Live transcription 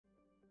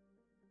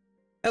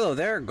Hello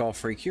there, Golf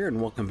Freak here, and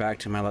welcome back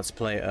to my Let's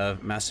Play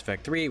of Mass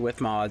Effect 3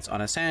 with mods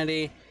on a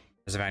Sanity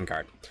as a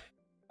Vanguard.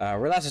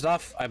 Where last left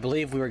off, I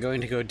believe we were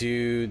going to go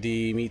do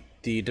the Meet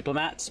the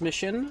Diplomats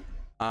mission.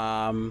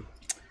 I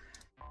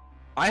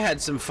had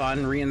some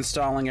fun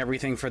reinstalling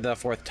everything for the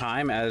fourth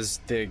time as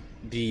the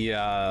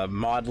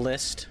mod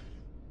list,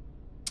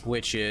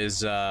 which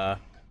is in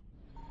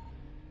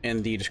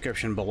the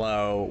description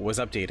below, was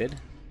updated.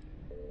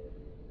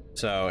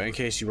 So, in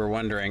case you were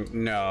wondering,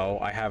 no,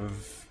 I have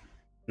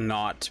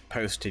not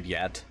posted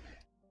yet,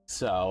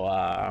 so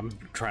I'm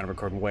trying to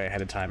record way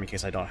ahead of time in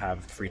case I don't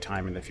have free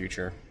time in the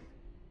future.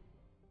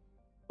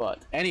 But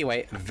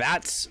anyway,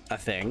 that's a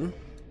thing.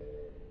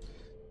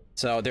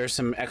 So there's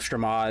some extra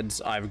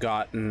mods I've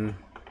gotten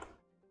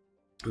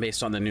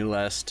based on the new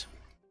list,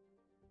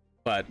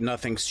 but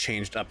nothing's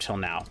changed up till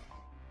now.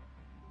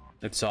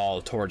 It's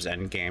all towards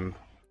end game,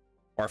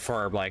 or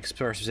for like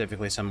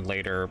specifically some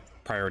later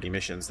priority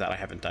missions that I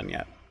haven't done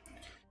yet.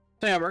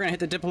 So yeah, we're gonna hit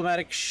the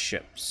diplomatic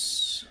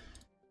ships.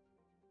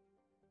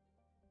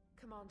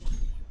 Commander,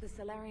 the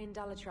Solarian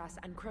Dalatras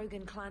and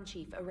Krogan clan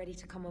chief are ready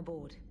to come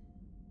aboard.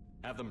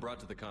 Have them brought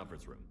to the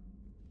conference room.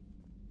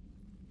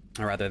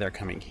 Or rather, they're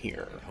coming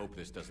here. I hope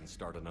this doesn't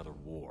start another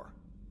war.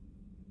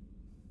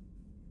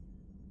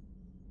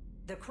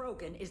 The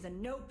Krogan is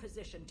in no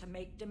position to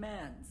make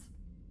demands.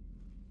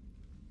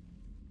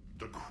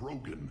 The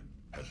Krogan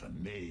has a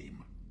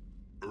name.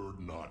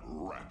 Urdnot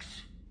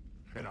Rex.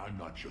 And I'm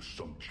not just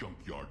some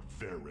junkyard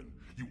Varen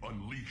you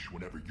unleash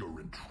whenever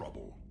you're in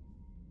trouble.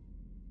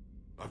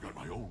 I've got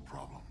my own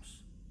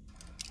problems.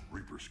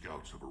 Reaper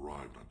scouts have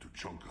arrived on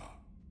Tuchanka.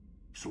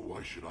 So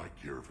why should I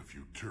care if a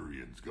few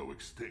Turians go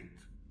extinct?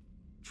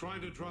 Trying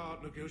to draw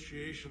out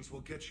negotiations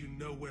will get you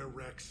nowhere,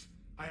 Rex.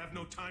 I have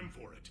no time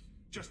for it.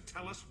 Just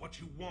tell us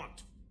what you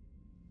want.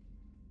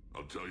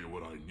 I'll tell you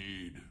what I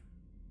need.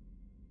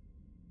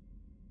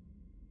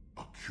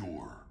 A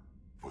cure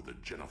for the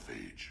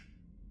genophage.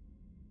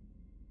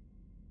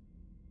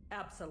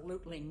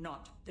 Absolutely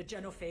not. The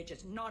genophage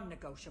is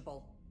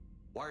non-negotiable.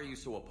 Why are you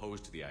so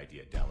opposed to the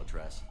idea,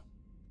 Dalatras?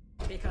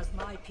 Because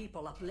my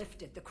people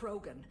uplifted the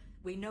Krogan.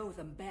 We know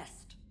them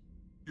best.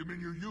 You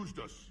mean you used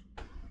us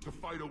to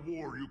fight a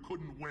war you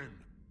couldn't win?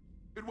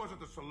 It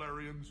wasn't the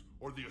Solarians,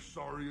 or the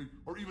Asari,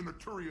 or even the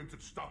Turians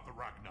that stopped the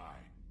Rachni.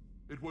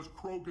 It was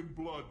Krogan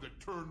blood that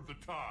turned the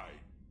tide.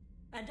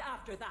 And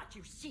after that,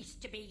 you ceased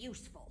to be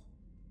useful.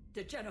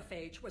 The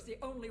genophage was the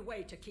only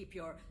way to keep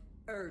your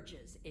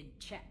urges in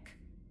check.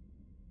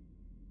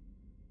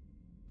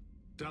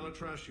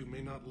 Dalatras, you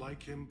may not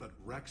like him, but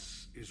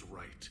Rex is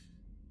right.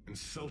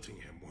 Insulting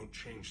him won't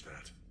change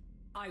that.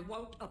 I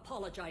won't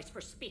apologize for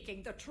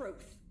speaking the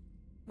truth.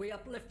 We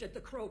uplifted the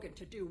Krogan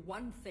to do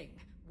one thing: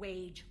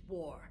 wage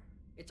war.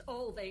 It's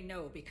all they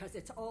know because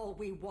it's all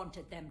we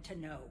wanted them to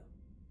know.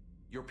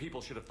 Your people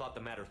should have thought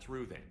the matter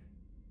through then.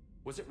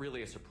 Was it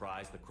really a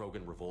surprise the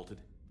Krogan revolted?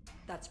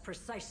 That's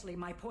precisely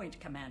my point,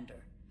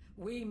 Commander.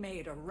 We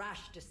made a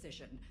rash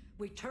decision.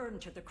 We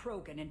turned to the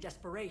Krogan in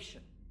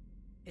desperation.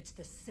 It's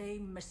the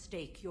same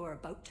mistake you're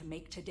about to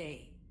make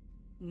today.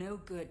 No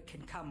good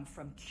can come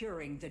from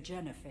curing the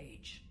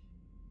genophage.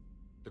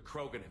 The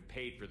Krogan have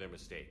paid for their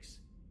mistakes.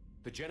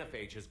 The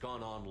genophage has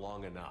gone on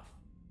long enough.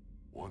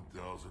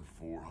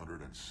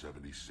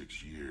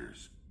 1,476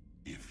 years,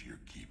 if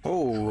you're keeping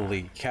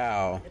Holy track.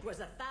 cow. It was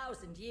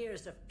 1,000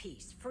 years of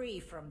peace,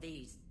 free from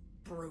these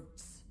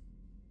brutes.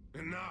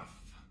 Enough!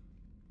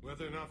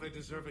 Whether or not they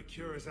deserve a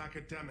cure is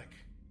academic.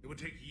 It would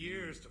take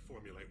years to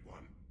formulate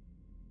one.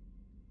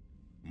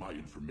 My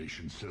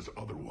information says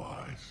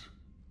otherwise.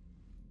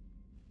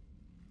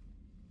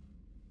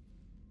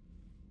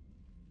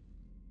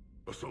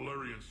 A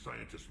Solarian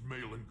scientist,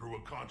 Malin, grew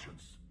a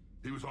conscience.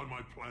 He was on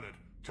my planet,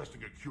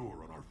 testing a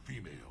cure on our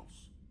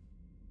females.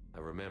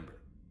 I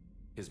remember.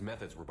 His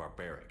methods were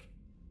barbaric.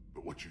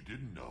 But what you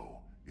didn't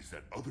know is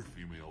that other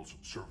females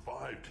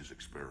survived his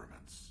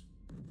experiments.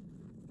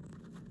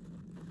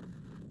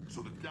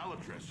 So the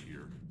Dalatras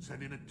here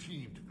sent in a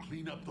team to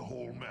clean up the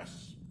whole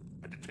mess,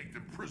 and to take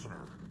them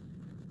prisoner.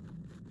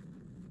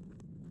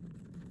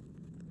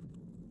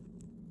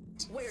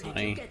 Where did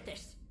you get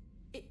this?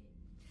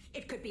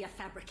 It could be a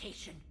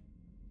fabrication.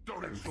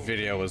 Don't insult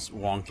Video me. was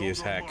wonky Those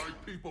as are heck. my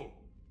people.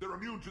 They're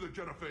immune to the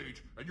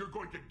genophage, and you're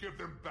going to give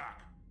them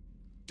back.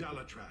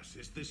 Dalatras,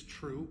 is this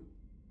true?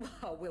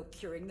 How will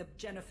curing the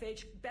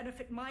genophage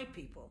benefit my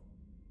people?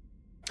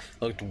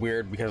 Looked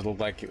weird because it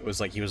looked like it was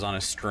like he was on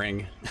a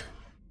string.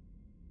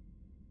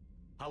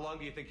 How long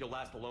do you think you'll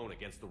last alone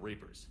against the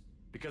Reapers?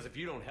 Because if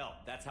you don't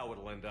help, that's how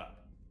it'll end up.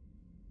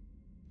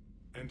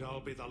 And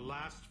I'll be the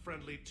last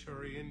friendly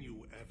Turian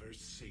you ever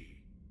see.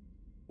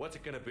 What's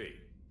it gonna be?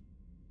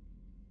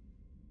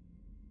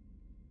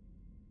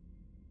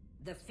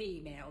 The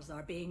females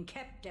are being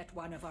kept at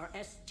one of our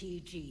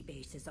STG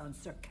bases on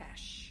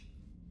Sur'Kesh.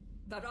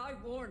 But I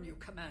warn you,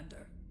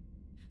 Commander,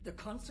 the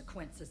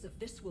consequences of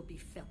this will be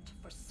felt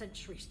for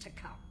centuries to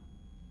come.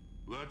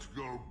 Let's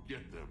go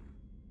get them.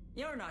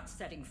 You're not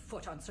setting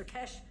foot on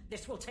Sur'Kesh.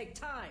 This will take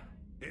time.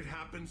 It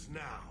happens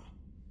now.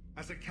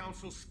 As a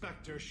Council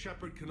Spectre,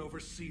 Shepard can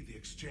oversee the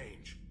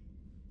exchange.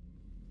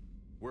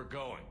 We're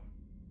going.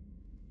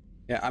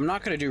 Yeah, I'm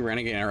not going to do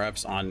renegade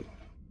interrupts on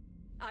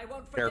I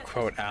won't air forget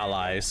quote this, Commander.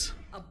 allies.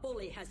 A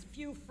bully has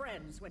few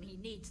friends when he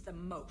needs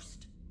them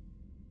most.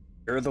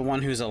 You're the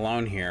one who's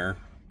alone here.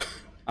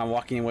 I'm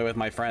walking away with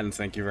my friends,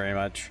 thank you very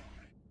much.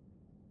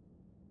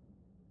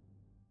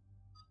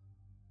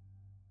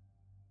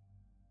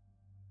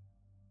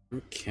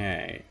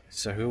 Okay,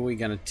 so who are we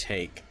gonna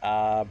take?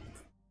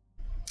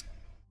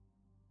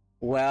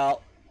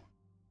 Well,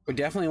 we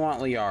definitely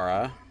want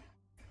Liara.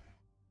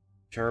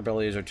 Her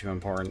abilities are too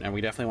important, and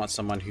we definitely want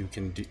someone who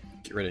can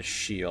get rid of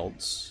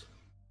shields.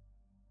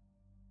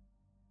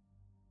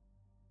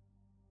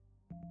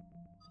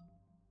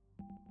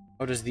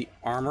 Oh, does the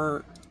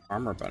armor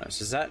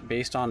bonus, is that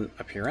based on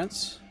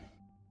appearance?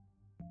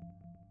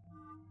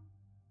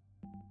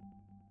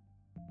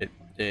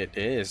 It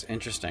is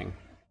interesting.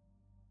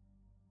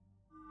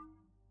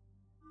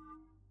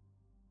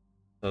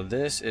 So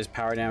this is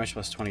power damage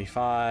plus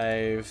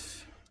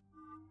 25.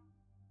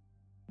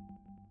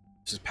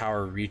 This is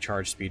power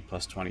recharge speed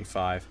plus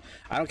 25.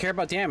 I don't care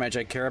about damage,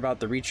 I care about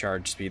the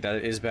recharge speed.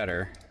 That is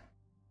better.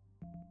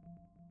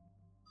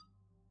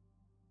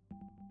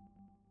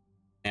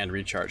 And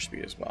recharge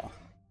speed as well.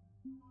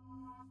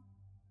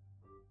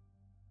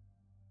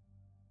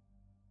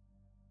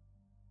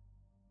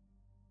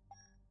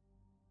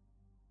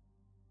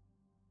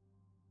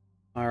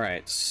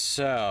 Alright,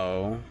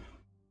 so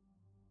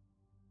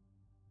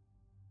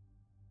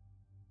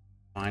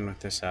fine with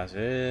this as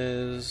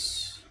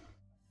is.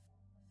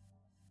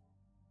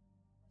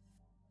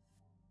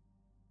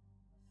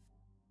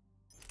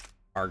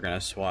 Are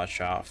gonna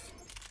swatch off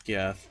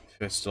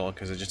pistol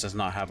because it just does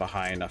not have a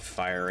high enough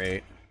fire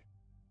rate.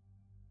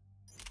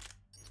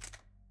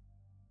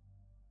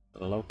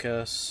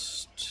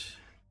 Locust.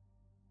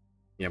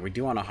 Yeah, we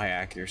do want a high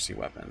accuracy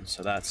weapon,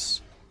 so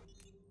that's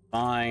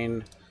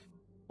fine.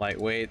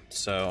 Lightweight,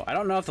 so I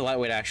don't know if the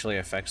lightweight actually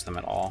affects them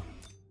at all.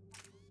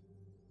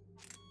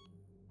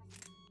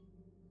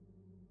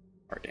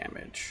 Or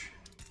damage.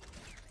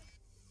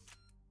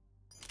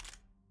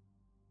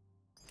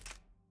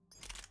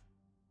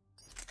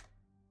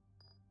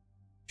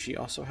 She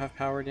also have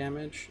power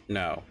damage?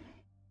 No.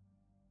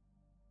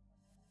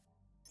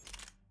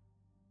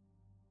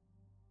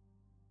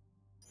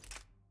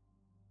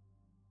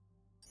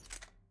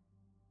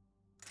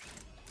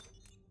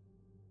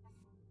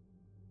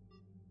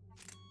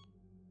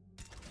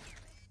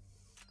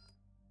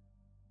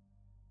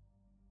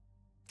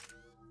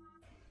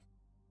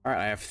 All right,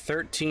 I have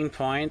 13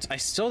 points. I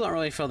still don't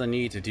really feel the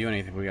need to do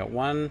anything. We got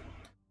 1,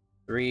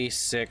 3,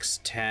 6,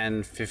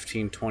 10,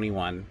 15,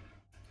 21.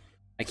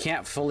 I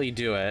can't fully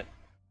do it.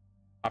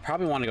 I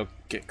probably want to go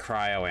get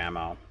cryo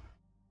ammo,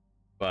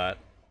 but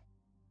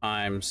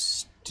I'm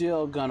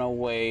still gonna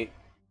wait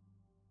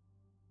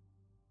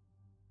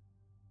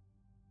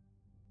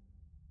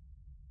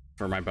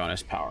for my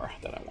bonus power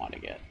that I want to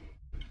get.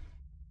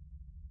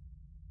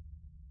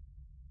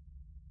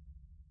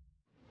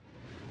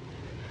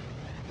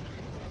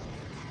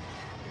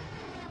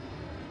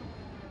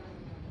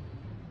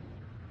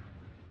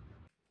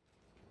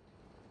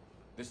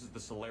 This is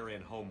the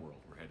Solarian homeworld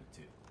we're headed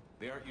to.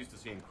 They aren't used to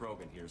seeing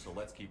Krogan here, so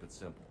let's keep it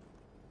simple.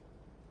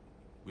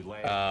 We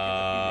land, get the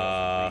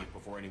females and leave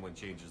before anyone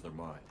changes their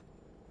mind.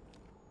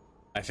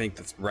 I think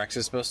that Rex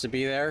is supposed to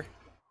be there.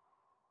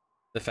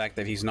 The fact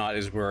that he's not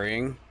is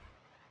worrying.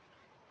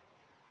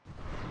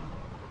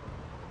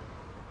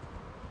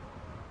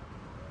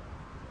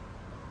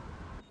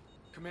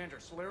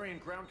 Commander, Solarian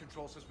ground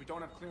control says we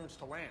don't have clearance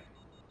to land.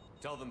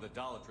 Tell them the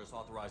Dalatrass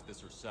authorized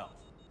this herself.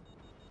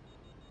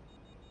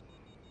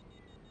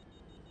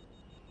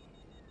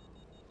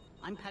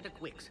 I'm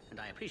Paddock Wicks, and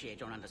I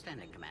appreciate your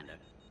understanding, Commander.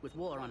 With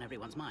war on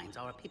everyone's minds,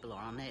 our people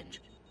are on edge.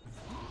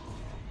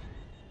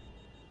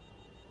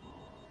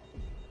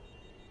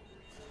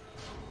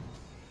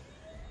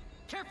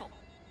 Careful!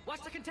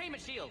 Watch the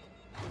containment shield!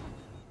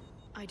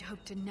 I'd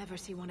hope to never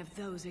see one of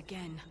those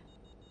again.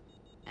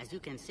 As you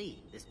can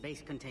see, this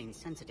base contains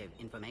sensitive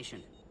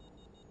information.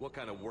 What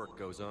kind of work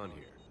goes on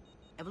here?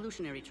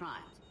 Evolutionary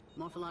trials,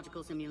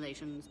 morphological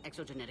simulations,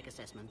 exogenetic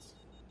assessments.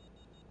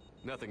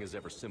 Nothing is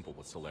ever simple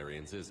with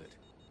Solarians, is it?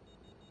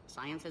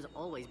 Science has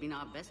always been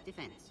our best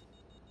defense.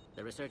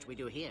 The research we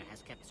do here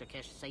has kept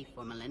Sur'Kesh safe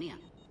for millennia.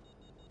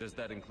 Does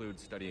that include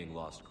studying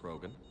lost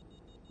Krogan?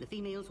 The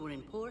females were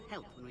in poor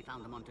health when we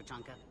found them on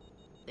Tuchanka.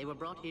 They were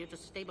brought here to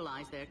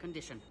stabilize their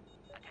condition.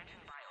 Attention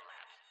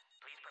biolabs.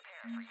 Please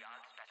prepare for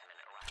Yod specimen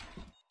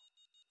arrival.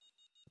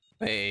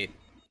 Wait.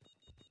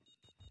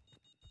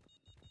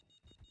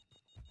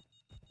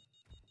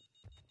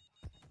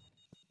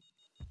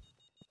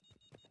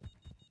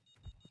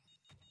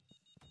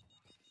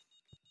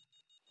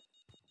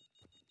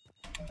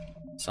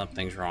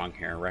 Something's wrong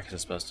here. Rex is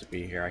supposed to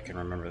be here. I can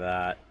remember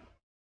that.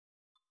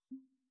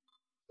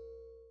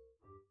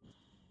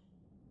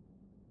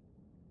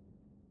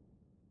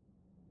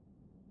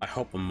 I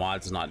hope a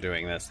mod's not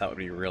doing this. That would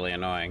be really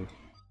annoying.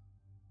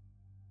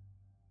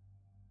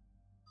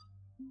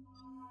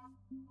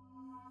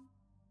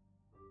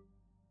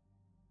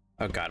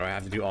 Oh god, do I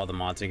have to do all the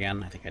mods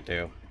again? I think I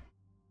do.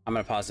 I'm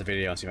gonna pause the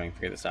video and see if I can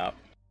figure this out.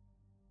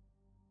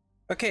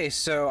 Okay,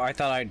 so I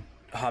thought I'd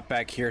hop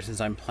back here since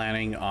I'm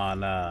planning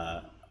on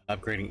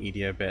upgrading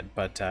Edie a bit,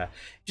 but it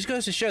just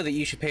goes to show that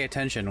you should pay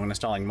attention when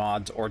installing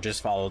mods, or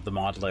just follow the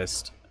mod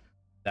list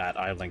that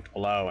I linked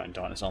below and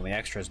don't install the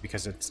extras,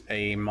 because it's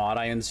a mod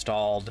I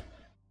installed.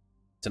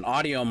 It's an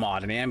audio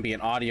mod, an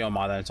ambient audio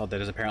mod that I installed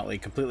that is apparently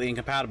completely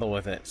incompatible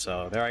with it.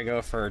 So there I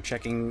go for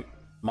checking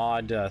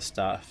mod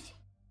stuff.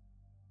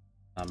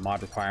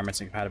 Mod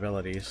requirements and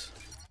compatibilities.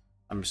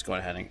 I'm just going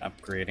ahead and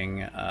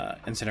upgrading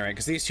Incinerate,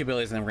 because these two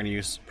abilities then we're going to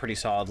use pretty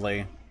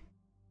solidly.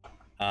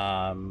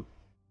 And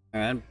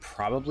then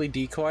probably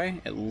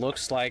Decoy. It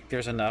looks like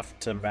there's enough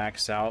to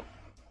max out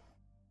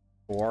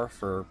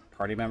for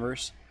party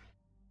members.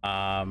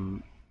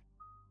 No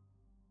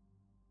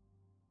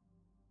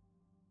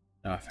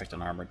effect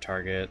on armored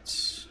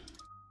targets.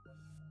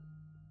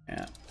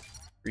 Yeah.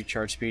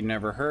 Recharge speed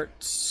never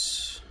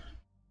hurts.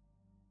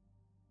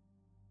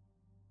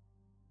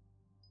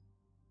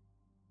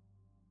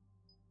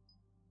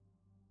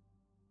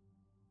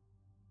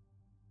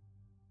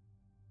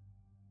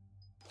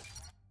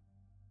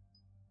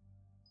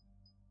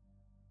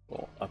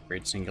 We'll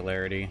upgrade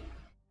Singularity,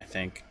 I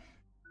think.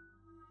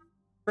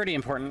 Pretty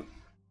important.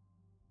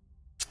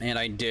 And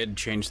I did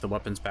change the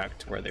weapons back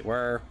to where they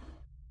were.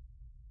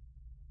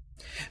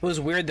 It was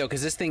weird though,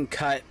 because this thing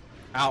cut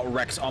out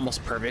Rex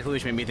almost perfectly,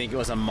 which made me think it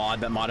was a mod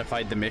that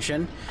modified the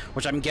mission,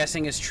 which I'm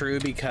guessing is true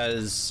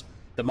because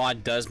the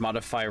mod does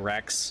modify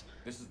Rex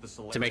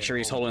to make sure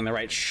he's holding the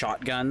right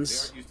shotguns.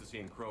 They aren't used to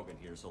seeing Krogan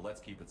here, so let's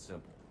keep it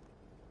simple.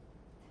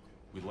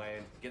 We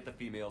land, get the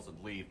females, and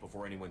leave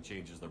before anyone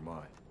changes their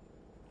mind.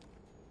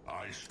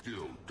 I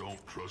still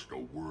don't trust a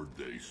word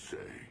they say.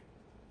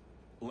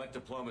 Let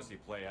diplomacy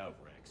play out,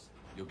 Rex.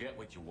 You'll get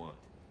what you want.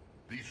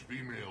 These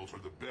females are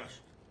the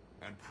best,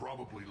 and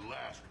probably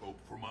last hope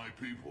for my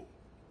people.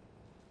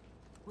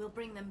 We'll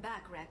bring them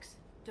back, Rex.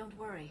 Don't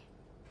worry.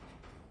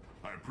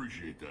 I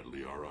appreciate that,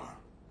 Liara.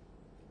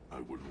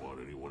 I wouldn't want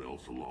anyone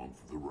else along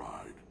for the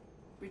ride.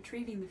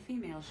 Retrieving the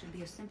female should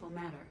be a simple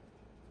matter.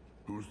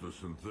 Who's the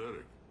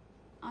synthetic?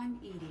 I'm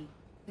Edie,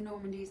 the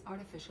Normandy's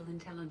artificial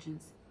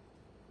intelligence.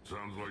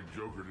 Sounds like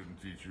Joker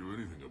didn't teach you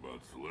anything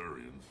about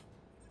Solarians.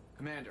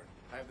 Commander,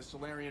 I have the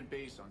Solarian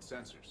base on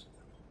sensors.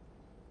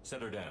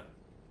 Set her down.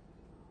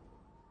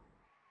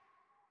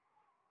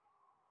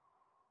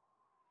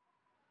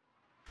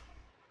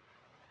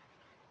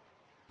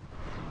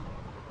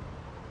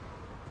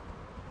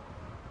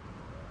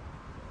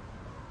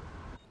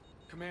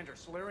 Commander,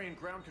 Solarian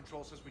ground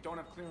control says we don't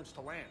have clearance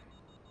to land.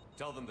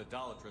 Tell them the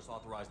Dalatress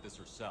authorized this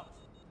herself.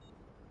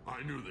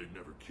 I knew they'd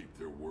never keep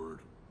their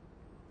word.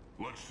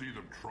 Let's see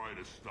them try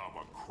to stop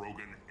a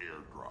Krogan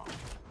airdrop.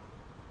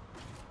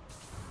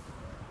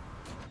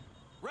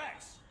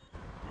 Rex!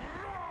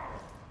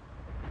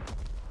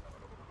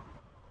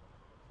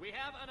 We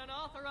have an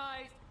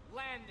unauthorized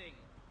landing.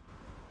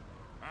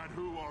 And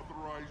who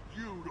authorized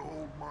you to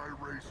hold my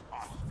race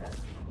hostage?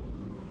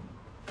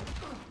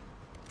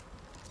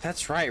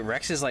 That's right,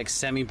 Rex is like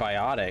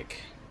semi-biotic.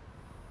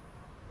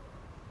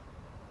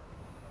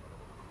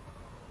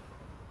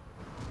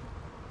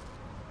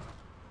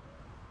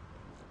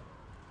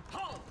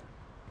 Halt!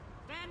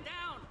 Stand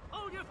down!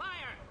 Hold your fire!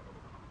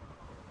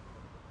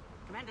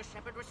 Commander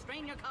Shepard,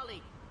 restrain your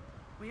colleague.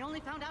 We only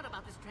found out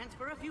about this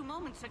transfer a few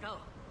moments ago.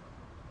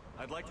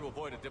 I'd like to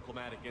avoid a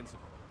diplomatic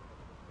incident.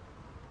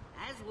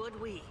 As would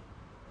we.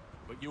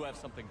 But you have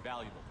something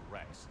valuable for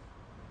Rex.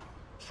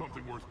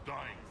 Something worth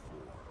dying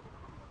for.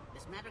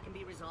 This matter can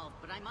be resolved,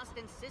 but I must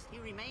insist he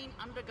remain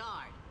under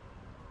guard.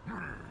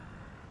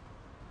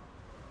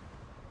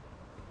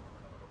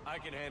 I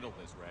can handle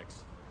this,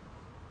 Rex.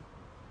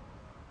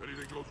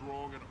 Anything goes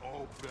wrong and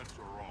all bets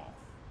are off.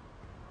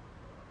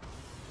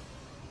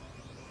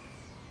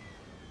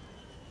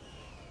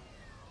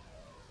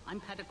 I'm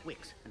Paddock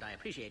Wicks, and I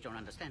appreciate your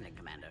understanding,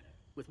 Commander.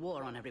 With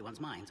war on everyone's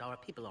minds, our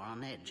people are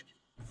on edge.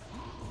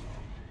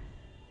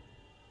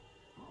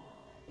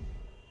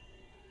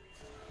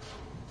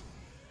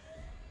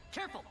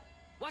 Careful!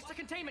 Watch the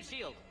containment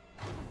shield!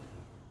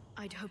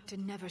 I'd hope to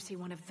never see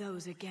one of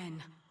those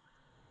again.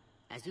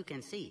 As you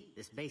can see,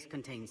 this base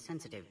contains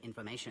sensitive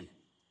information.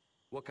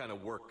 What kind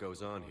of work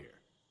goes on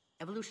here?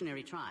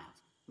 Evolutionary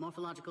trials,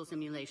 morphological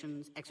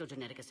simulations,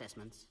 exogenetic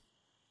assessments.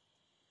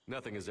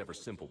 Nothing is ever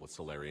simple with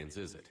Solarians,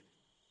 is it?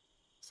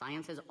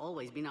 Science has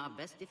always been our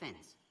best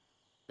defense.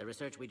 The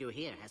research we do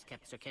here has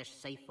kept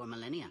Sur'Kesh safe for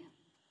millennia.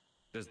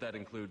 Does that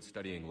include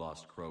studying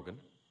lost Krogan?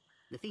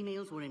 The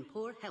females were in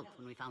poor health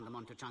when we found them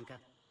on Tuchanka.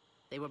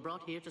 They were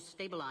brought here to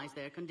stabilize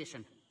their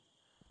condition.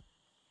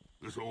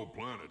 This whole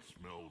planet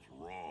smells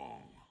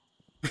wrong.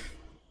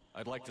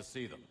 I'd like to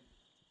see them.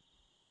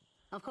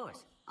 Of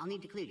course. I'll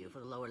need to clear you for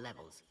the lower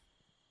levels.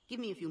 Give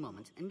me a few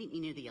moments and meet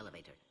me near the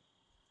elevator.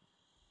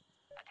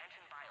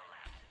 Attention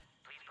biolabs.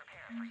 Please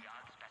prepare for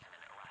Yod specimen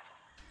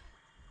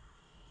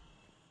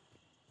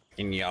arrival.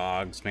 In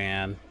Yogs,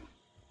 man.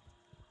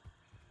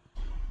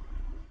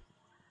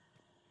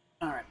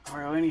 Alright, before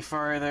I go any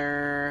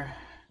farther...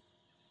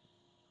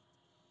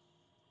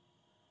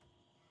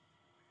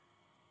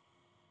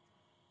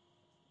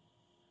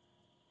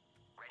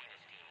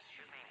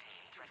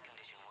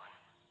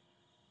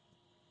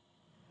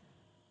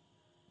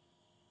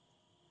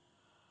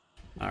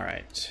 All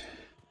right.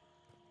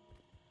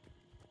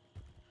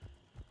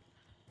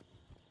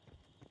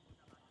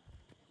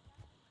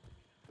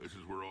 This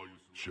is where all you...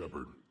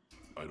 Shepard,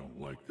 I don't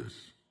like this.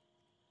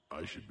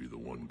 I should be the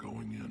one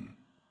going in.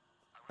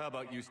 How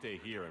about you stay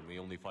here and we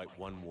only fight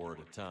one war at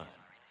a time?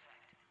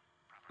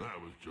 That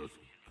was just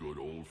good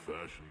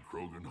old-fashioned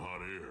Krogan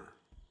hot air.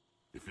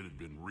 If it had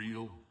been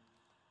real,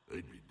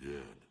 they'd be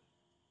dead.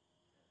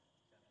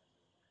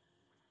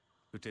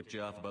 Who tipped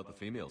you off about the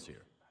females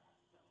here?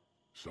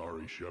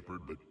 Sorry,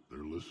 Shepard, but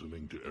they're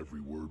listening to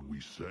every word we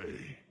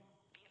say.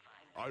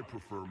 I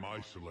prefer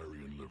my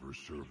Solarian liver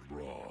served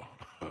raw.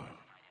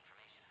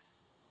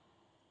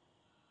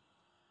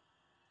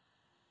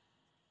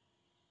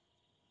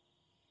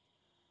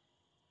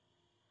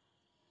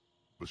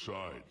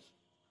 Besides,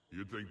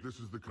 you'd think this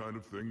is the kind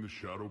of thing the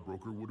Shadow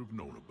Broker would have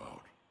known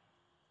about.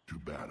 Too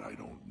bad I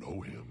don't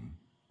know him.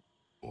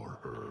 Or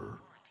her.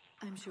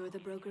 I'm sure the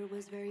broker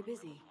was very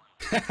busy.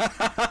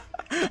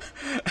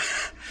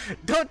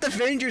 Don't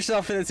defend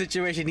yourself in this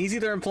situation. He's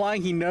either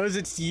implying he knows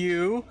it's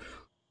you,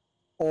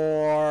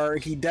 or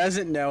he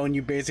doesn't know and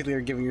you basically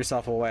are giving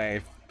yourself away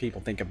if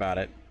people think about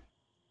it.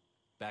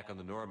 Back on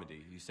the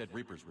Normandy, you said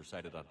Reapers were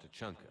sighted on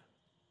Tuchanka.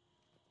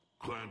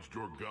 Clans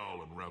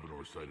Jorgal and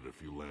Ravenor sighted a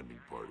few landing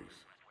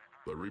parties.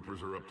 The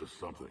Reapers are up to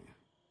something.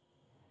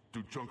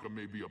 Tuchanka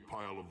may be a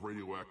pile of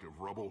radioactive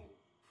rubble,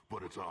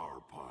 but it's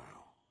our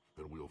pile.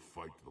 And we'll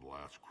fight to the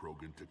last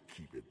Krogan to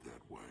keep it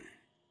that way.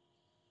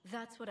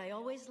 That's what I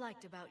always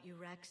liked about you,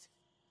 Rex.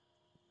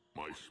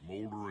 My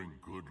smoldering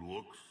good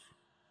looks?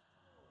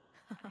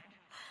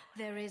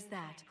 There is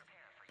that.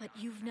 But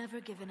you've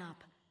never given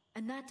up.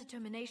 And that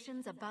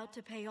determination's about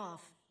to pay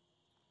off.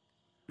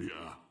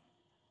 Yeah.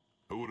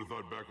 I would have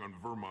thought back on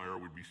Vermeer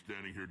we'd be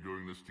standing here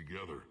doing this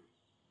together.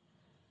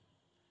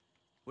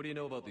 What do you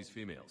know about these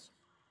females?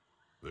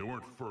 They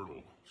weren't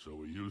fertile, so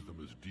we used them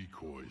as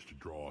decoys to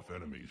draw off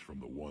enemies from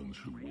the ones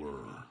who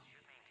were.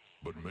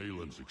 But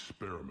Malin's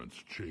experiments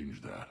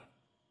changed that.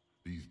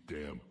 These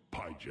damn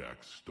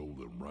Pyjaks stole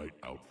them right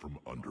out from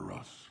under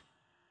us.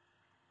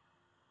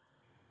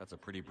 That's a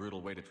pretty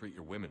brutal way to treat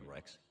your women,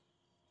 Rex.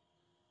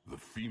 The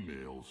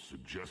females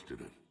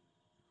suggested it.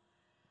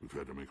 We've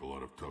had to make a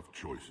lot of tough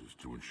choices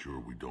to ensure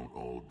we don't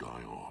all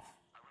die off.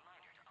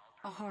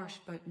 A harsh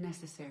but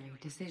necessary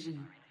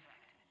decision.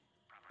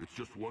 It's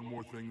just one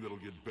more thing that'll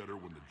get better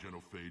when the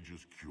genophage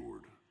is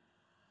cured.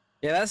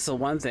 Yeah, that's the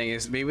one thing,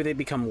 is maybe they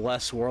become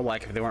less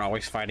warlike if they weren't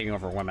always fighting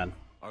over women.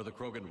 Are the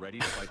Krogan ready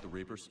to fight the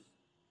Reapers?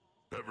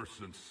 Ever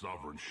since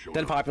Sovereign showed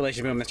Then up,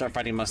 population boom, they start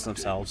fighting amongst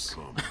themselves.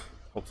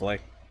 Hopefully.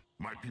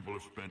 My people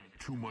have spent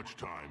too much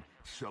time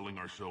selling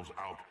ourselves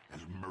out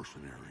as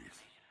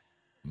mercenaries.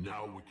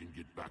 Now we can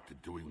get back to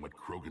doing what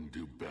Krogan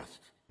do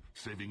best,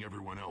 saving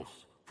everyone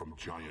else from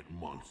giant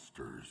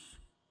monsters.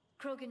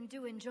 Krogan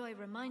do enjoy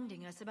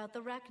reminding us about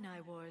the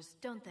Rachni Wars,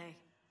 don't they?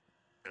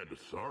 And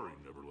Asari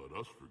never let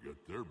us forget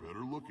they're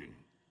better looking.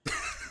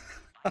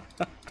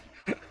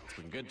 It's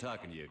been good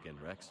talking to you again,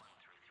 Rex.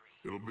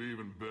 It'll be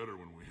even better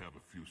when we have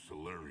a few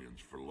Solarians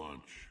for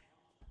lunch.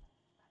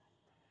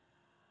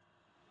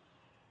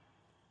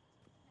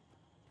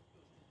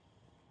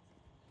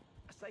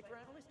 A cipher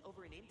analyst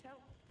over in Intel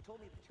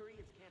told me the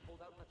Turians can't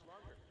hold out much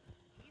longer.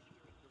 He's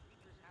fearing the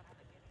Reapers have them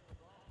against the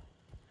wall.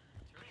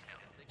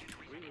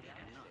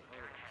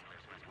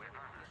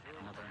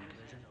 Another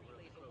incursion?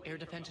 Air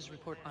defenses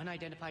report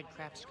unidentified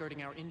craft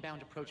skirting our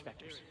inbound approach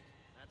vectors.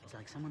 It's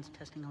like someone's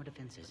testing our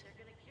defenses.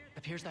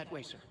 Appears that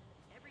way, sir.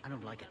 I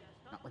don't like it.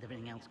 Not with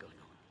everything else going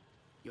on.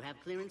 You have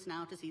clearance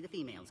now to see the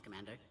females,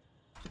 Commander.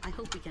 I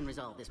hope we can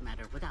resolve this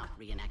matter without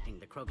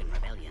reenacting the Krogan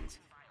rebellions.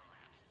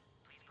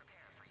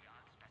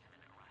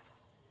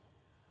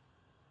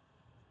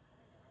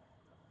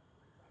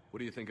 What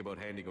do you think about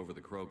handing over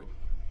the Krogan?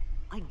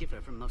 I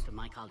differ from most of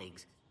my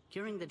colleagues.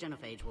 Curing the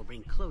genophage will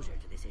bring closure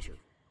to this issue.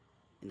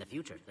 In the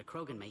future, the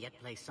Krogan may yet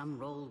play some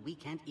role we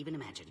can't even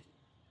imagine.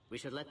 We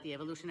should let the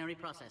evolutionary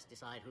process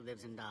decide who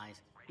lives and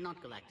dies,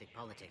 not galactic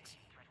politics.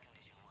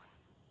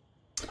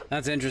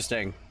 That's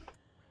interesting.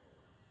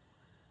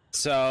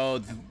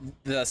 So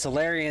the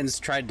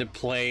Solarians tried to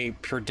play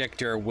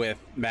predictor with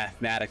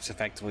mathematics,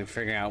 effectively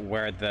figuring out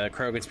where the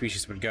Krogan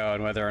species would go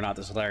and whether or not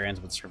the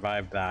Solarians would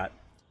survive that.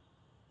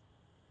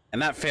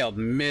 And that failed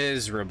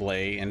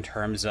miserably in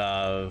terms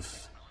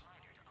of...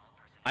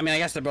 I mean, I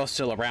guess they're both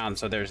still around,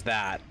 so there's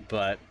that.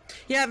 But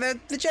yeah,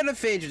 the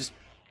genophage is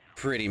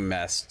pretty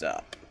messed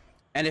up.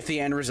 And if the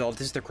end result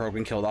is the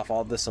Krogan killed off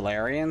all the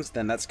Solarians,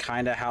 then that's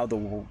kind of how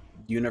the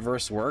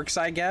universe works,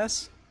 I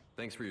guess.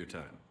 Thanks for your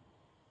time.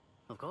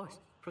 Of course.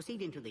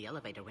 Proceed into the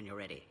elevator when you're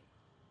ready.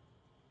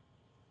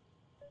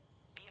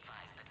 Be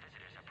advised that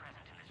visitors are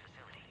present in this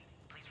facility.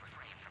 Please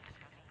refrain from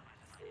discussing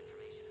classified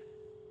information.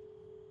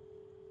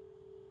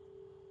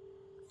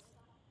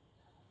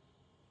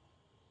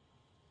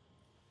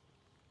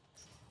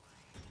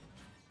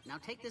 Now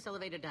take this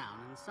elevator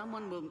down and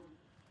someone will...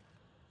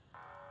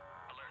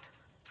 Alert.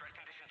 Threat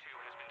condition 2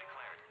 has been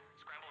declared.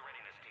 Scramble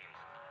readiness teams.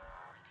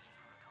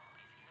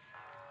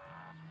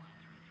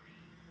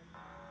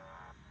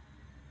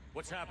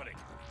 What's happening?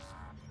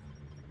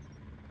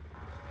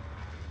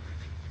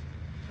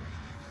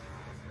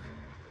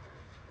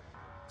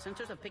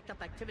 Sensors have picked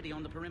up activity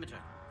on the perimeter.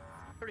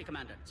 Hurry,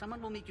 Commander.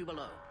 Someone will meet you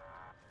below.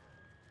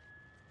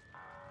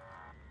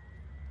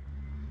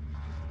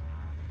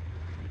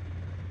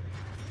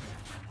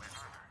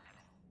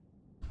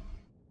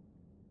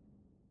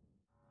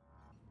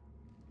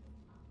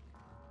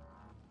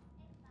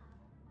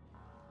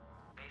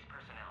 Base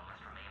personnel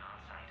must remain on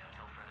site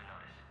until further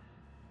notice.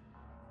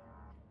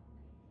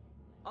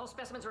 All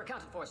specimens are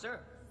accounted for,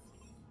 sir.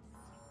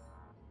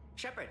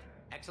 Shepard,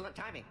 excellent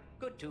timing.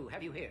 Good to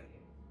have you here.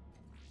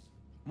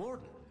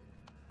 Morden.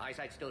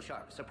 Eyesight still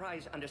sharp.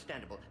 Surprise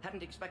understandable.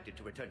 Hadn't expected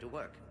to return to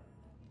work.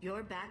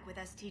 You're back with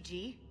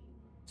STG?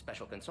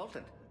 Special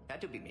consultant.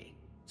 Had to be me.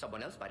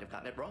 Someone else might have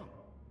gotten it wrong.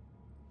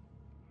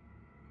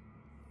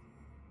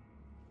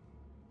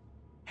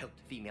 Helped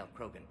female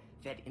Krogan.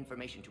 Fed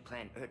information to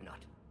Clan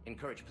Erdnot.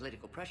 Encouraged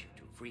political pressure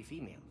to free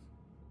females.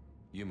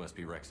 You must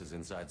be Rex's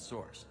inside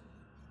source.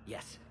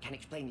 Yes, can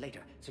explain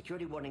later.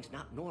 Security warnings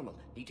not normal.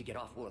 Need to get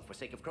off-world for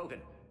sake of Krogan.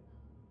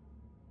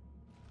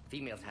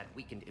 Females had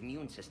weakened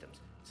immune systems.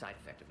 Side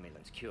effect of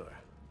Malin's cure.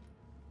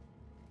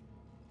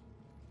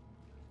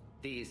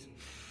 These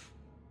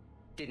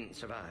didn't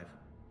survive.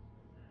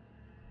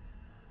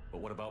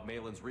 But what about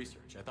Malin's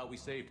research? I thought we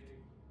saved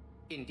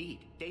it. Indeed,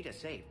 data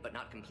saved, but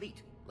not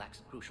complete.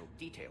 Lacks crucial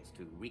details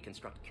to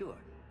reconstruct cure,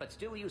 but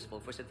still useful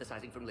for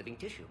synthesizing from living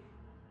tissue.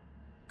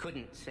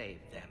 Couldn't save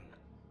them.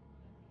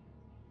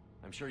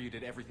 I'm sure you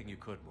did everything you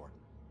could, Morden.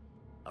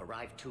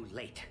 Arrived too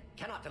late.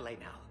 Cannot delay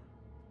now.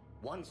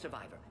 One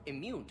survivor,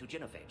 immune to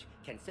genophage,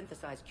 can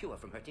synthesize cure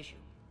from her tissue.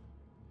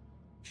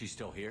 She's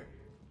still here?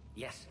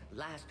 Yes,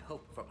 last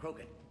hope for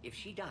Krogan. If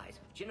she dies,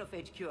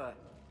 genophage cure...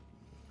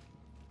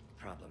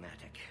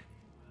 problematic.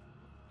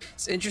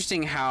 It's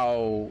interesting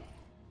how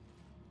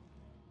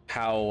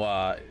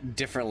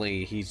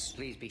differently he's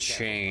Please be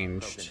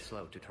changed. Krogan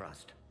slow to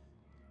trust.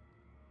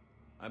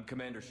 I'm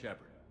Commander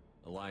Shepard,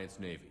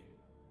 Alliance Navy.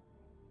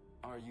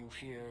 Are you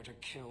here to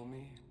kill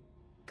me?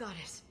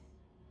 Goddess,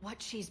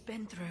 what she's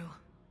been through.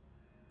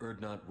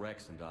 Erdnot,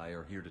 Rex, and I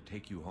are here to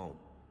take you home.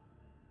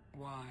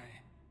 Why?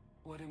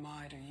 What am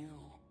I to you?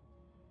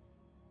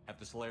 Have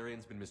the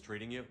Solarians been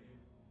mistreating you?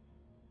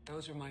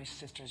 Those are my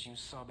sisters you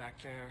saw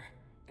back there.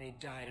 They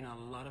died in a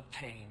lot of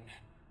pain.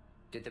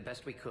 Did the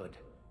best we could.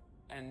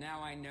 And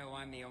now I know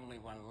I'm the only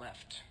one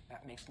left.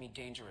 That makes me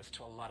dangerous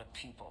to a lot of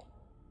people.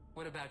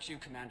 What about you,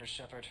 Commander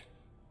Shepard?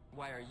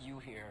 Why are you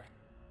here?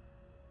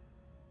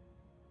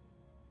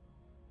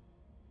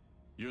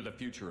 You're the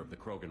future of the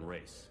Krogan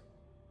race.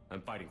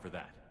 I'm fighting for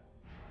that.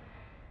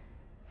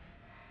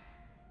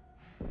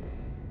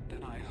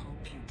 Then I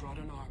hope you brought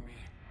an army.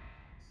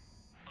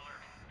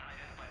 Alert.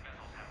 Unidentified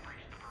vessels have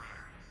breached the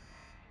perimeter.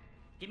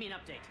 Give me an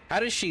update. How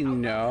does she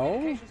know?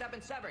 Communications have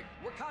been severed.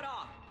 We're cut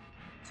off.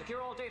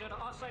 Secure all data to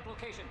off-site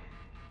location.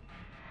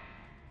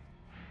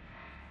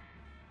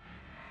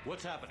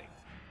 What's happening?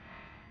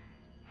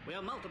 We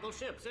have multiple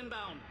ships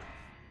inbound.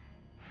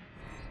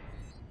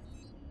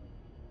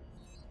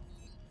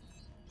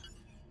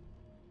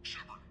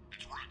 Shepard,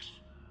 it's Rex.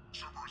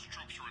 Cerberus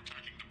troops are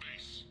attacking the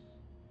base.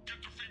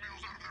 Get the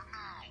females out of there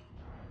now!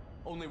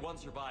 Only one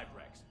survived,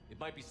 Rex. It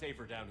might be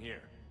safer down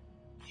here.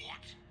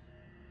 What?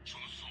 So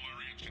the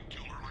Solarians can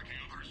kill her like the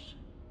others?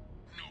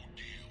 No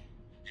deal.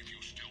 If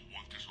you still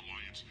want this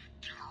alliance,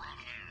 get her out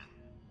of there.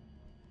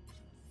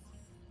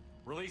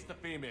 Release the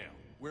female.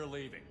 We're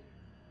leaving.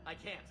 I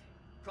can't.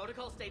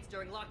 Protocol states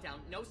during lockdown,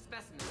 no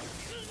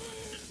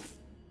specimens.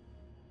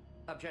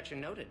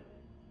 Objection noted.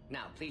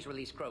 Now, please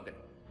release Krogan.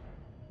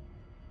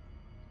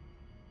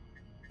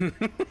 Need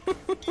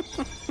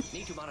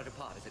to monitor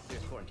pod as it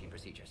clears quarantine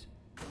procedures.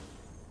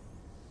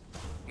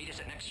 Meet us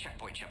at next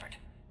checkpoint, Shepard.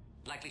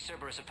 Likely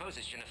Cerberus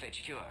opposes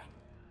genophage cure.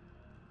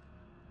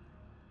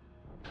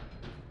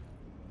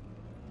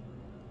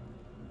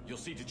 You'll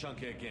see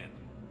Tachanka again.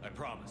 I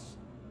promise.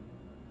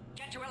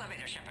 Get to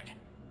elevator, Shepard.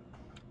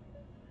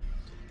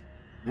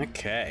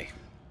 Okay.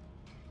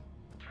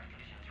 Threat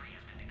condition 3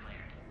 has been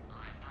declared.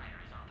 Live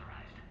fire is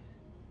authorized.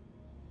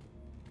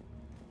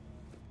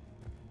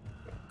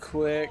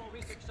 Quick All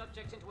research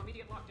subjects into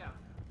immediate lockdown.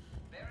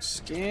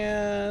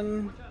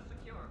 scan.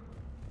 Secure.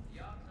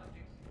 Young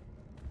subjects.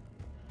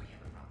 We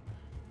have a problem.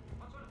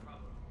 What sort of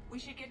problem? We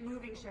should get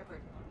moving, Shepard.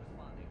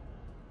 Responding.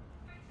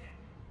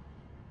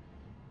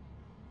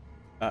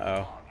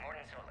 Uh-oh.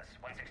 Morning Solus,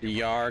 The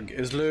Yarg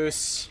is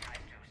loose. Time to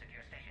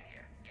secure station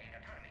here. Gained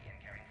autonomy in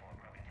caring for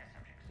Krogan test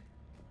subjects.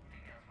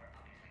 Females were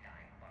obviously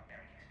dying of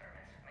barbaric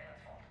experiments. Malin's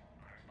fault.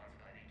 My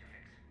responsibility to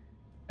fix.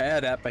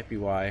 That might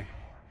be why.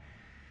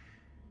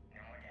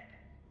 No more dead.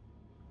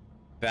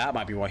 That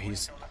might be why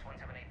Solus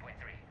 178.3.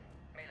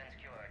 Malin's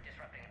cure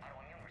disrupting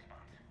autoimmune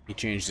response. he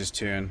changed his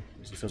tune.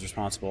 He feels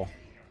responsible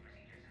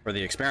for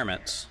the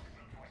experiments.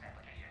 Force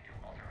application to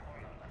alter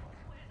hormone levels.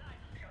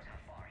 Shows how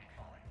far he'd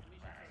fallen.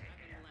 Glad I saved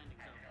data. I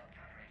developed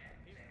counteragent.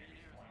 Saved at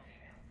least one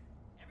female.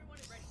 Everyone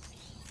is ready.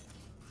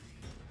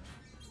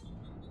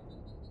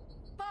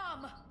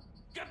 Bomb!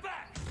 Get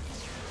back!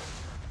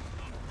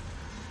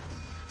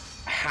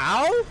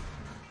 How? Are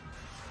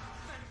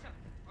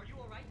you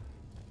alright?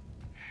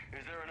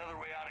 Is there another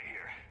way out of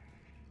here?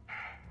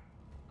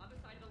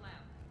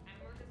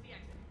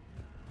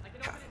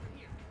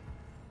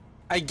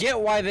 I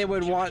get why they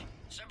would want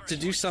to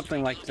do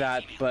something like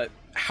that, but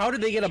how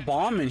did they get a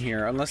bomb in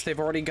here unless they've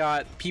already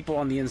got people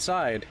on the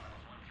inside?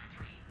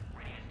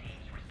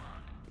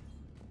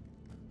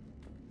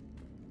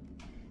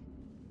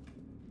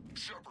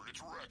 Shepard,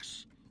 it's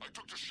Rex. I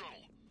took the shuttle.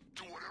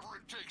 Do whatever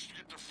it takes to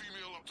get the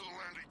female up to the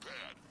landing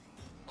pad.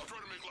 I'll try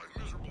to make life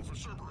miserable for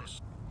Cerberus.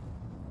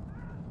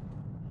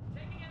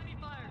 Taking enemy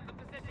fire from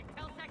Pacific.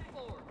 Tech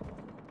 4.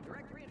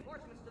 Direct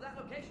reinforcements to that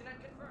location and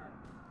confirm.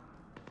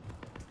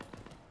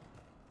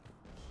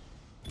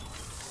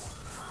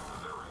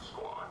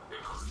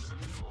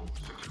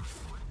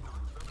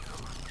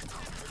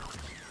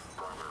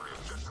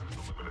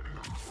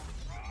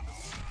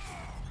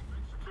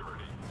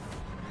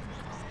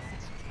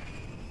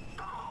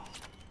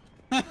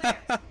 I'm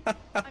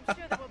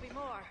sure there will be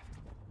more.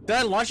 Did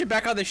I launch it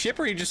back on the ship,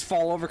 or did you just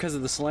fall over because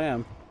of the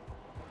slam?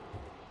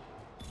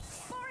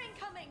 More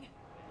incoming.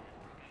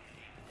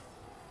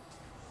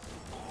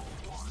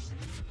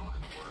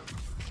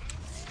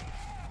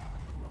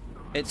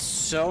 It's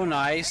so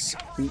nice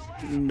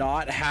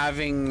not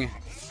having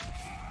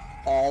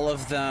all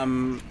of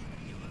them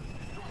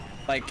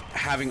like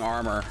having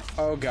armor.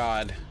 Oh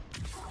god.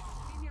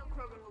 Female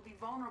Krogan will be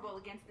vulnerable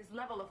against this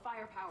level of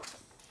firepower.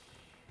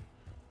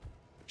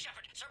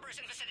 Shepard, Cerberus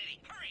in vicinity.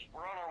 Hurry!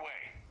 We're on our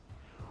way.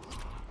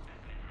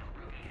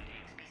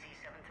 Species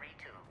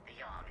 732, the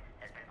Yogg,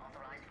 has been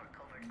authorized for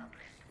covert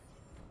uplift.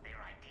 They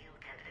are ideal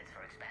candidates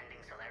for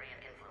expanding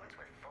Solarian influence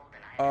with full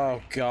denial.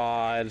 Oh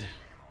god.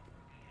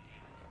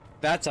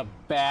 That's a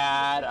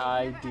bad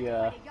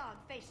idea.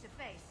 Face to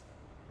face.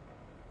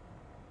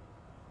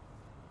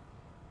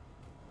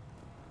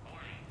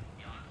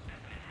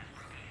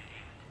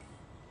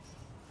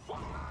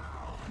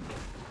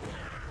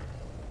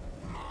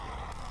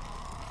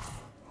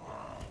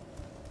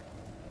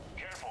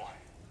 Careful.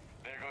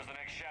 There goes the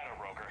next shadow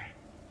broker.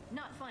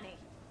 Not funny.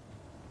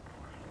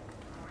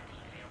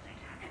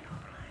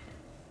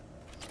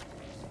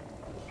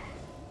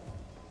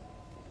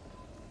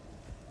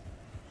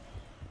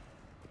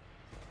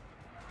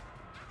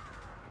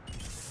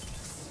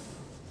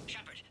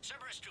 Shepard,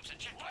 Cerberus troops at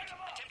checkpoint,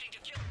 attempting to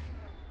kill.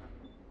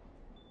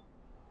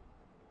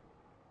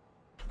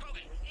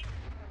 Krogan.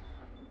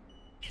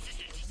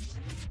 Assistance.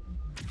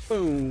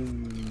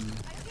 Boom.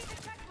 I see the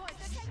checkpoint.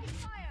 They're taking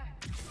fire.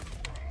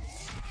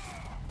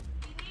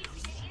 We need to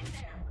get in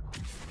there.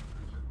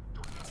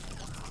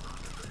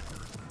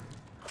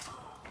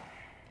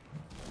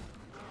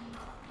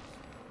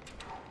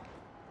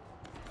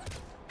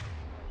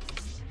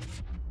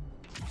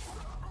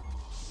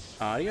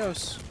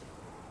 Adios.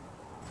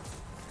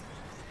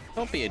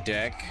 Don't be a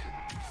dick.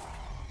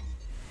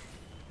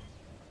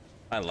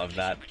 I love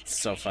that. It's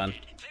so fun.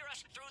 Clear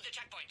us through the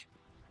checkpoint.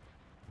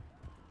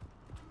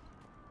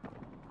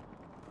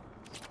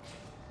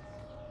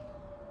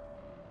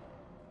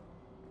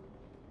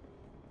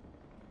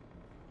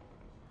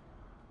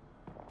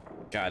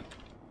 God.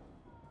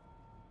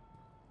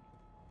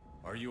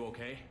 Are you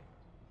okay?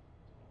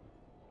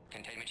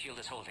 Containment shield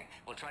is holding.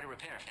 We'll try to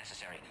repair if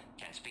necessary.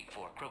 Can't speak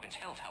for Krogan's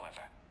health,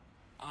 however.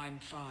 I'm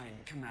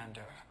fine,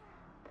 Commander.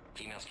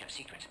 Females kept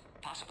secret.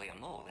 Possibly a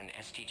mole in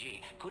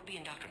STG. Could be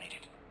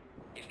indoctrinated.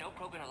 If no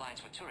Krogan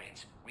aligns with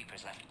Turians,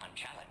 Reaper's left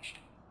unchallenged.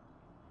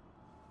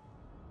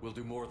 We'll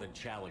do more than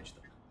challenge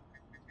them.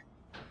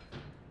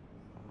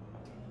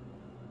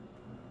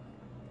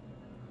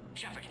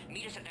 Shepard,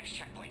 meet us at next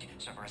checkpoint.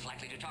 Cerberus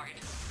likely to target.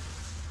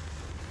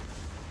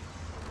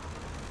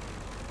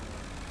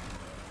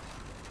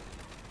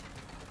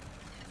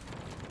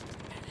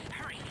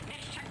 Hurry,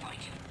 next checkpoint.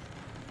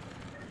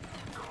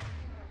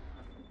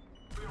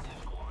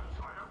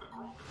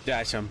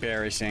 That's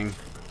embarrassing.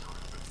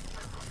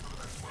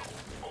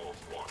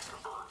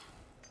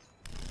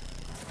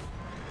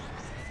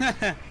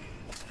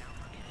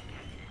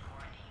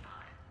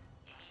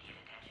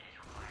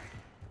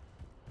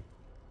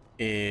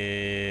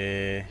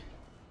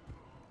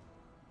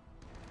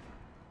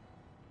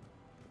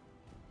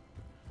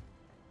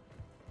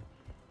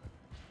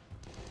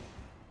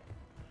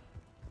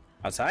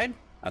 Outside?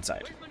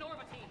 Outside.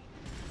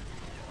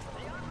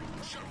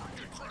 Shepard,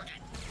 get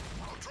cracking.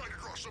 I'll try to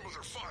draw some of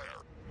their fire.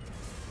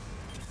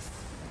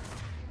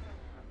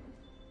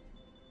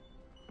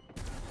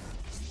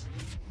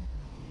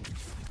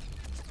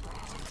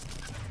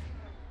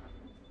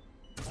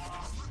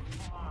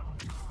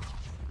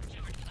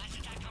 Shepard, last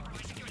attack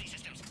compromised security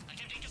systems.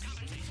 Attempting to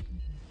compensate.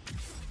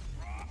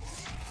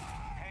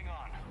 Hang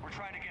on. We're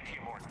trying to get to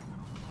you, Morton.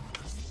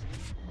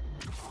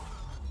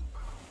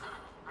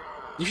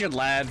 You should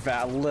land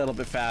a little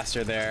bit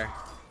faster there.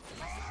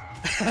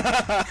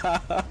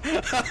 I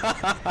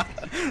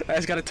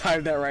just gotta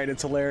time that right.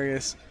 It's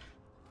hilarious.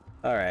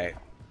 All right.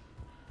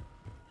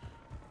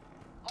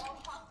 All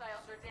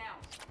hostiles are down.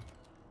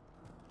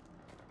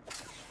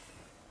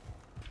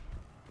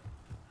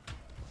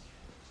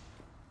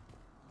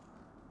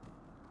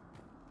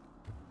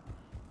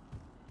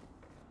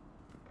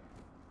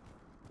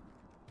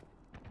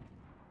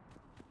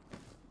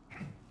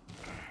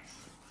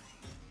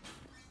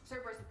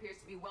 Cerberus appears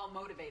to be well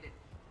motivated.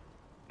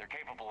 They're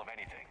capable of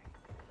anything.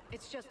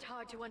 It's just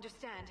hard to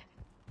understand.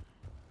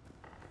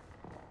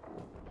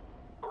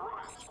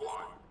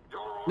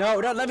 No,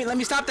 no, let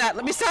me stop that!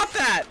 Let me stop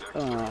that!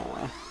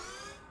 Oh.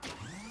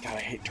 God, I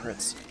hate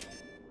turrets.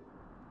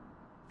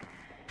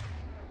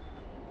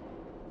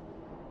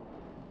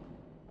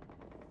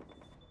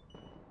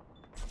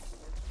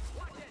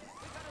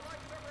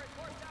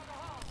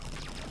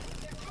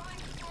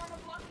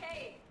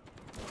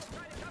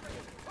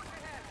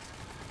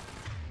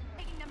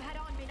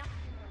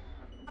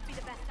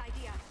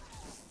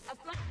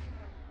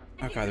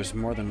 Oh god, there's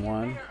more than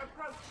one.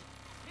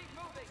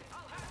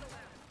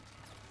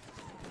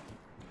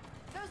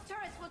 Those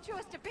turrets will chew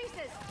us to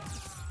pieces.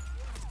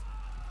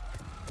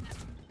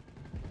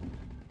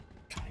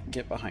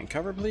 Get behind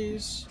cover,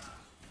 please.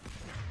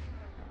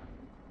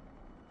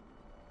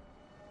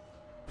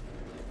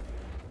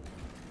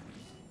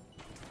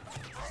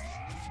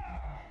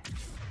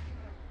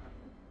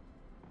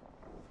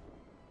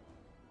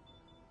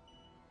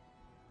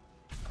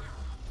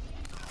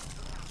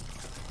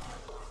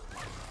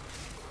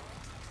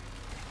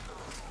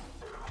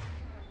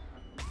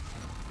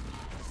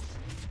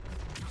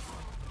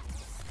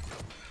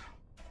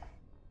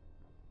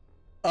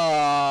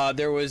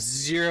 There was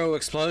zero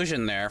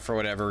explosion there for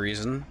whatever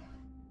reason.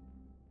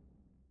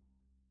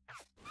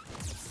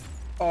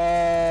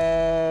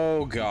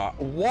 Oh god.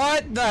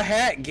 What the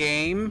heck,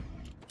 game?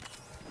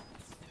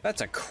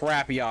 That's a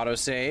crappy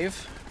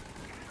autosave.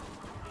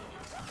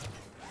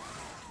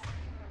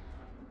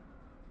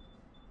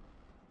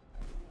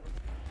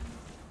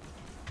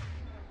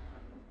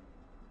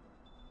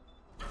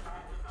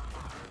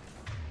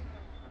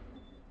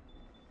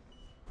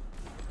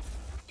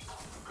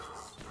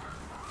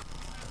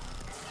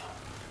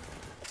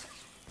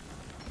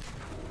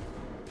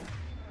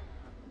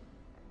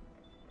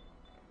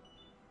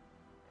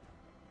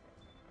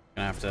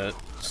 Gonna have to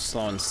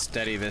slow and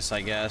steady this,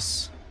 I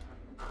guess.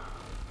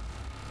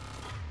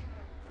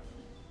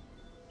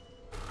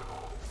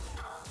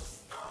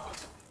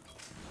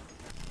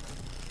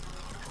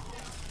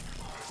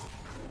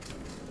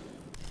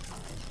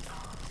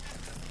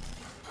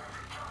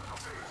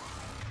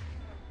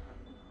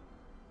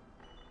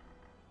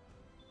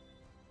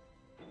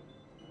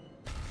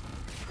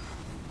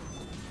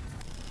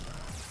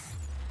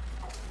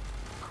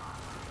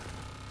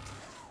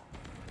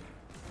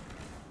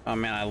 Oh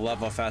man, I love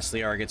how fast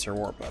Liara gets her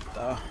warp up,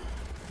 though.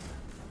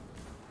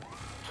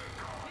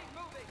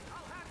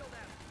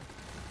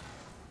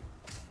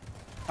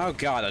 Oh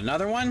god,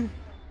 another one?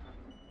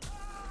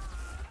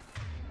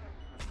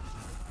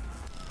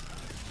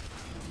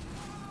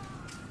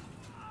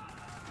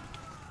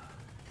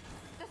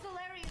 The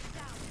Solarian's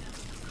down.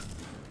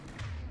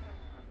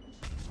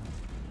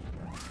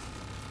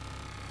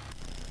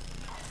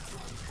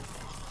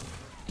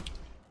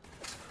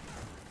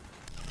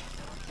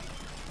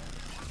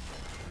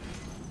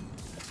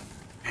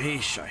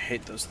 Yeesh, I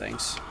hate those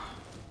things.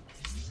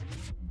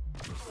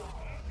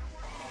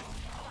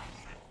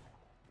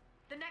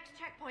 The next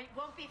checkpoint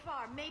won't be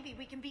far. Maybe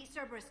we can beat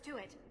Cerberus to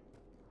it.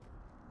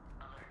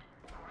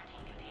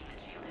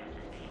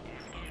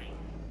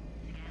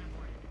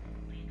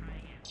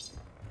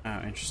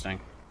 Oh,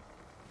 interesting.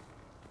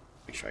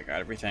 Make sure I got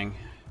everything.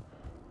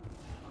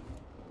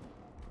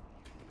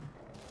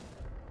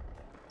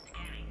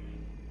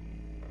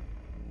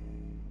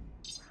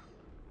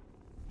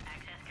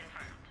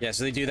 Yeah,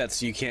 so they do that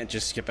so you can't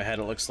just skip ahead,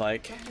 it looks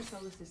like. Dr.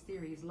 Solus's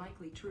theory is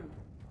likely true.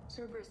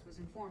 Cerberus was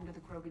informed of the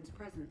Krogan's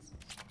presence.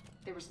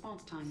 Their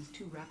response time is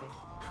too rapid.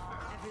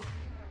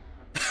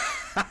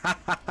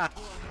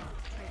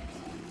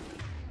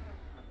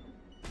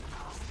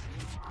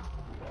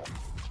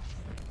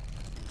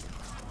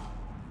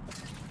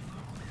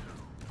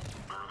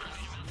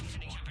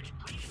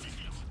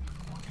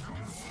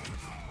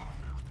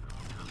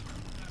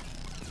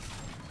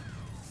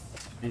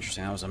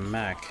 Interesting, that was a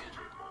mech.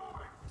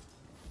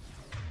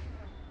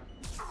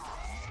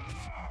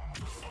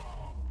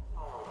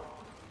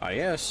 Oh,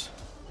 yes.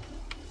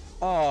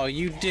 Oh,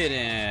 you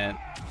didn't.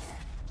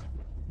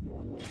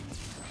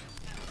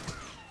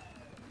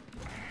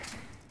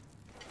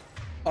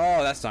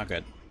 Oh, that's not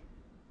good.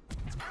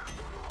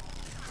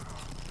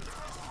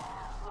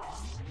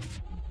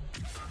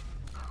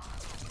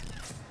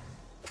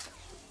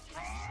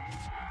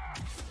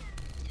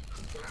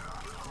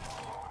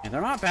 And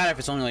they're not bad if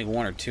it's only like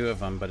one or two of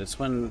them, but it's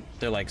when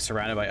they're like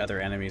surrounded by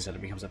other enemies that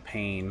it becomes a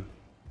pain.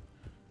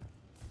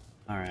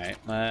 Alright,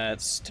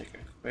 let's take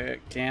a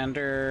quick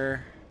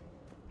gander.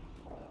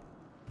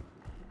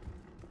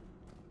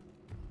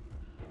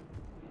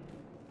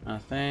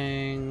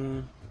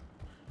 Nothing.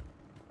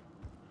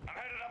 I'm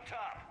headed up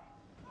top.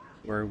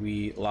 Where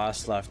we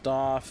left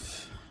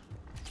off.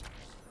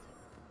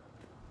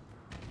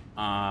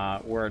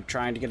 We're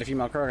trying to get a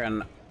female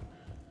Krogan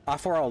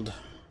off-world.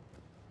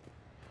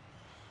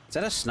 Is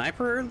that a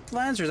sniper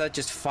lens, or is that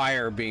just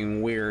fire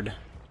being weird?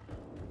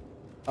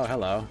 Oh,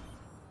 hello.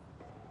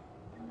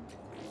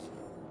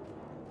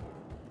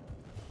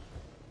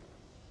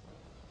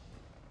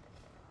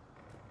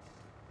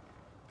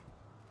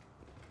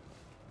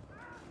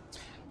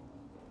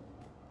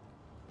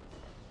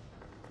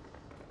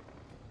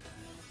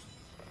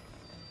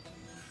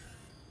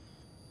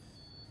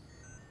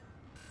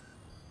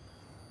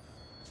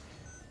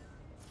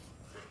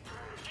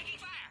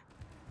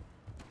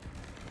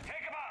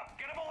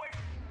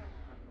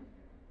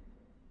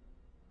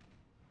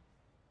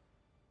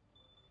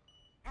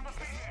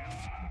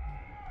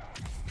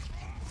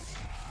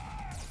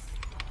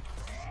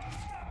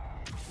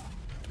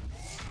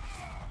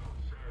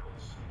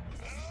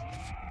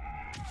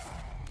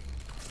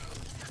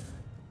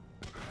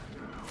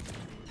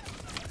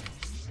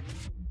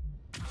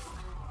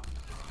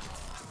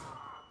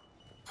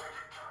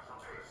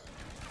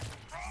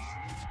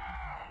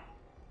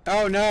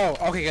 Oh no!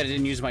 Okay, good. I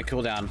didn't use my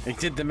cooldown. It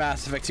did the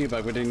Mass Effect 2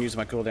 bug, but didn't use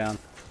my cooldown.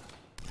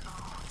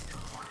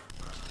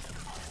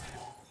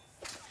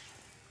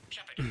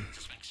 Shepard,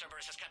 suspect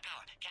Cerberus has cut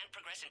power. Can't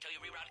progress until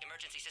you reroute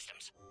emergency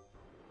systems.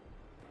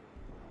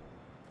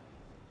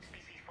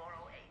 Species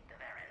 408, the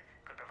Varren,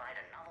 could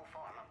provide a novel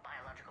form of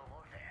biological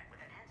warfare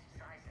with enhanced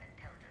size and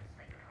intelligence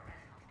that could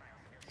harass hostile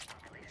civilian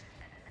populations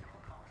at a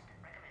minimal cost.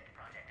 Recommend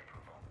project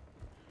approval.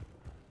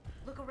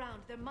 Look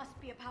around. There must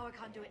be a power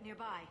conduit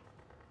nearby.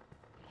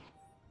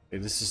 Hey,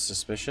 this is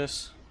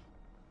suspicious.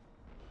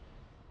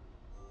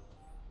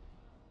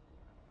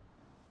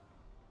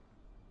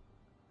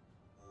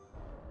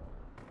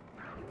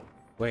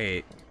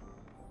 Wait.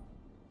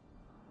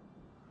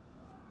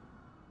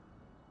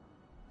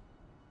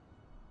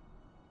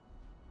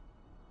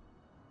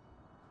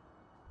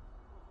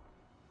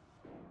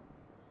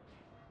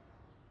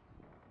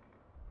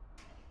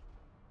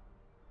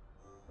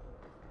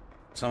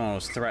 Someone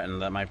was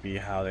threatened. That might be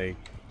how they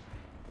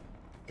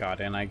got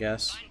in, I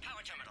guess.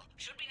 Power terminal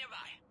should be nearby.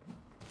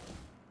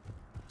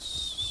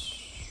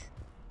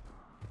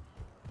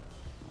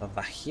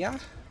 Over here?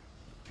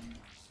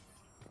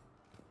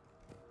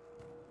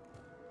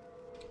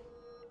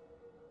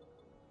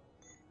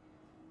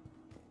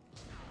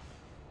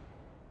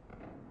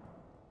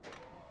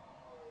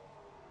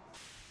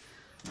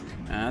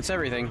 That's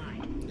everything.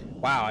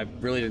 Wow, I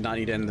really did not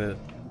need to end the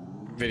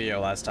video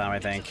last time, I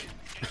think.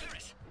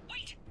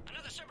 Wait,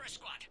 another Cerberus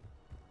squad.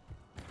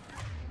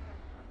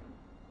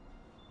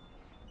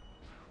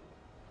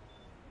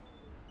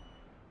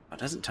 It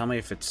doesn't tell me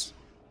if it's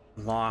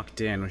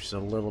locked in, which is a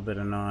little bit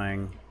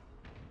annoying.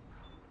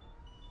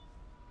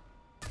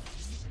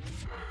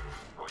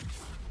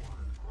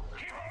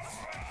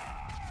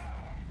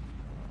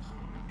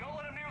 Don't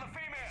let him near the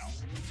female.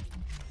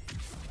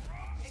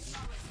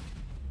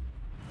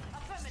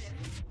 Affirmative.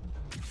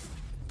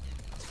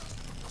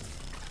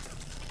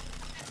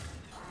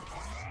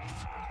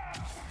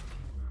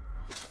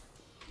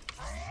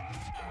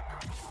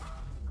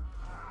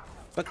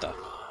 What the?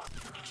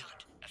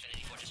 Excellent.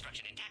 Affinity for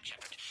destruction intact,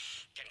 Shepard.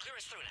 Can clear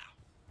us through now.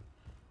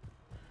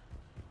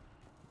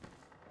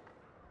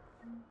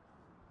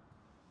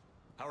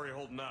 How are you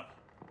holding up?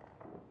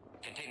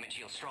 Containment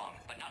shield strong,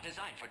 but not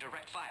designed for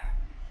direct fire.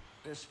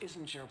 This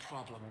isn't your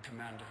problem,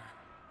 Commander.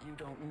 You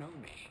don't know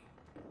me.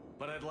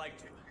 But I'd like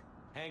to.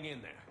 Hang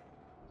in there.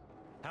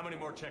 How many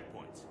more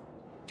checkpoints?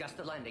 Just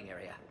the landing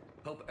area.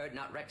 Hope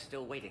Erdnot Rex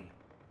still waiting.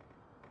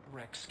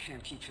 Rex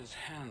can't keep his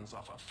hands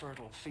off a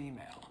fertile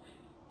female.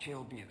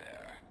 He'll be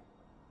there.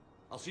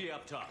 I'll see you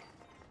up top.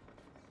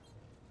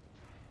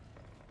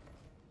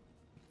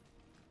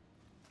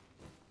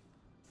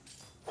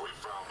 We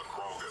found the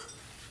Krogan.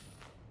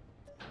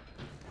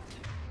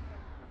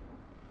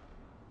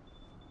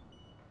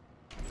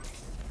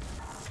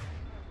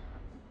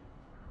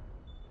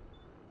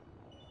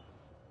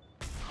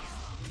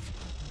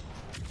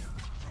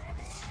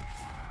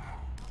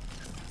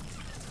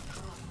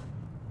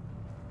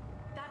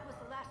 That was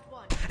the last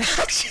one.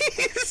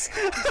 Jeez!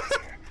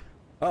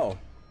 Oh.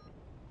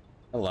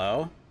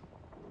 Hello? Is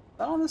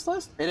that on this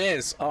list? It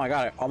is. Oh my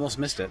god, I almost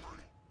missed it.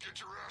 Get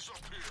your ass up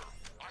here.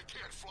 I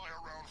can't fly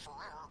around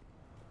forever.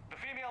 The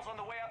female's on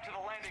the way up to the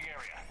landing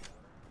area.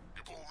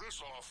 You pull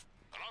this off,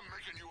 and I'm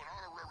making you an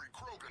honorary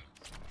Krogan.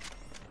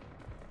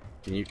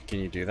 Can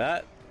you do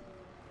that?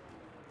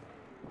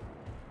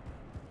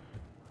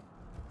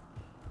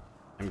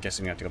 I'm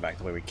guessing we have to go back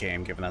the way we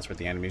came, given that's where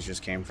the enemies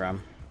just came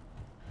from.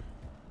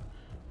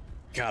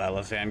 God, I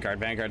love Vanguard.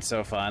 Vanguard's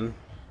so fun.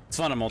 It's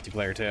fun in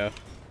multiplayer too.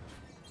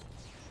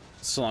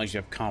 So long as you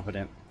have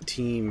competent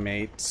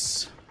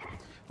teammates.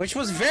 Which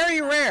was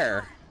very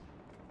rare.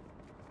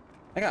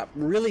 I got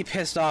really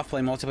pissed off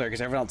playing multiplayer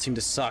because everyone else seemed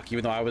to suck,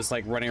 even though I was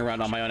like running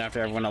around on my own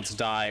after everyone else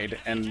died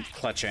and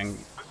clutching.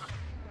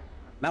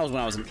 That was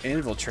when I was an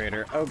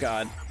infiltrator. Oh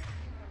god.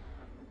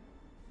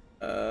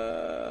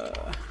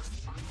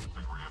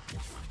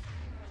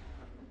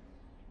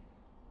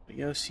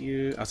 Adios,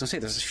 you. I was gonna say,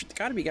 there's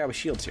gotta be a guy with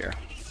shields here.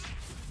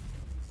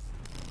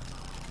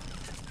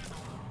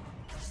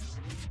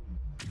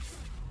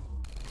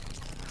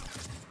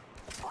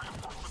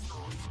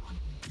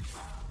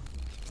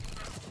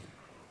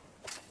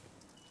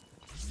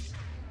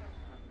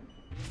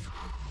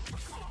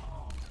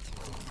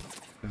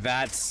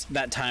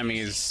 That timing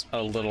is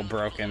a little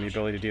broken, the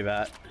ability to do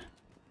that.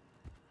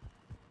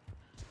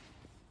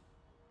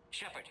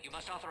 Shepard, you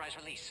must authorize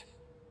release.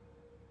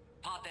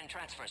 Pod then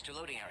transfers to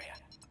loading area.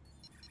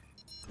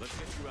 Let's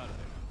get you out of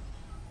there.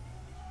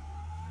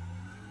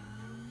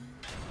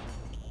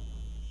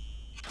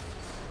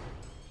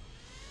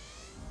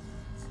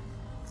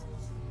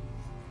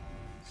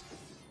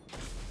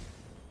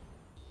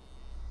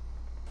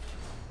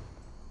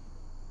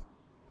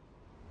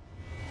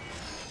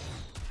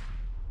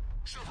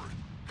 Shepard,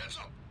 heads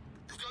up.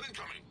 You've got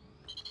incoming.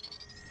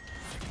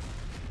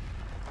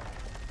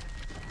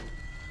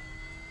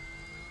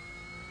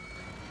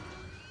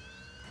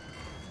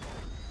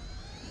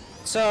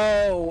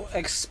 So,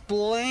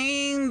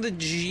 explain the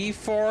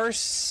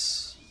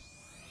G-force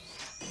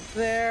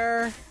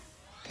there.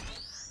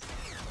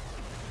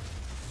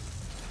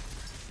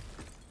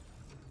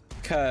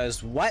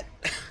 Cause what?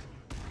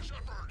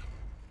 Shepard,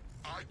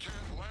 I can't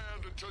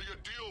land until you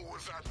deal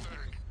with that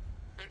thing.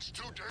 It's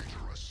too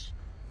dangerous.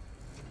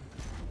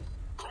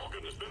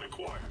 Krogan has been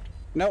acquired.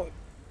 No.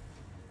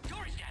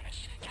 Door is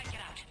damaged. Can't get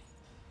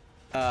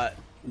out.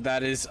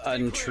 That is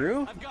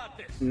untrue.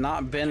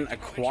 Not been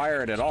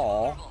acquired at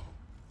all.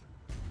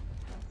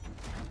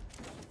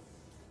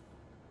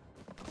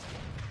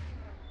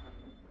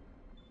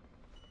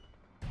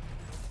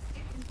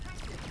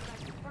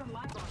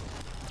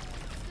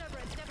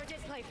 Cerberus never did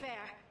play fair.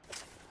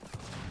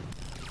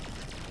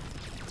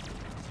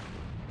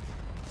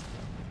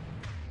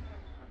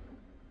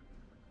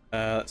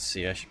 Let's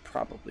see. I should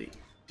probably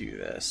do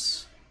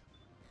this.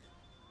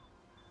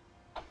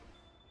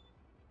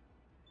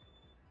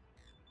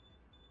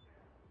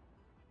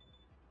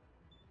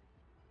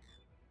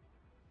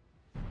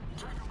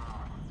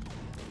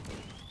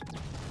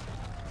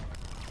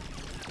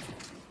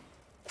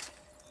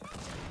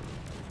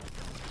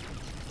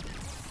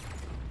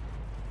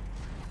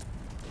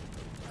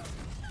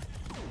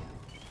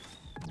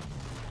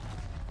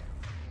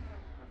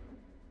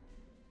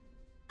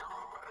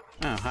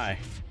 Oh, hi.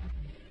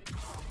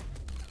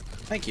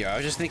 Thank you. I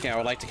was just thinking I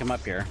would like to come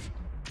up here.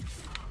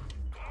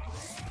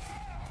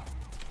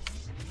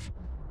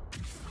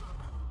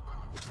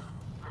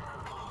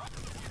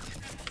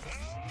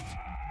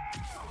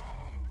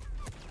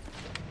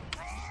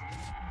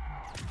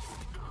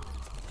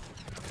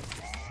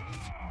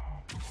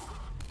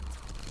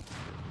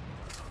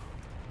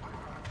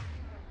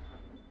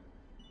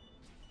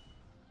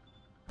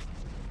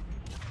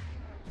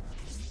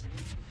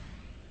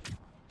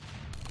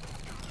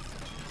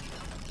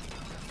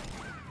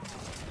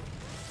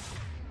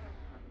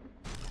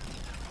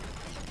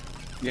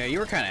 Yeah, you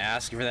were kind of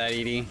asking for that,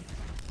 Edie.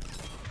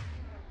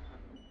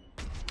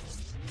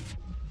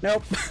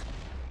 Nope.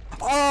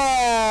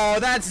 Oh,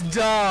 that's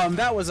dumb.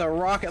 That was a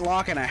rocket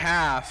lock and a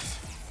half.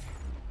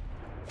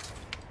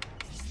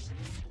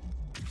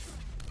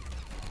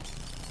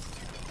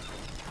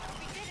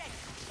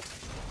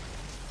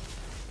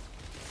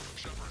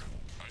 Shepard,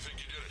 I think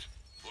you did it.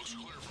 Looks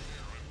clear from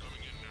here. I'm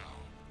coming in now.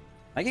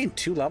 I gained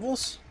 2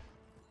 levels?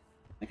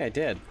 I think I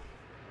did.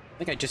 I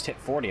think I just hit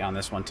 40 on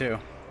this one, too.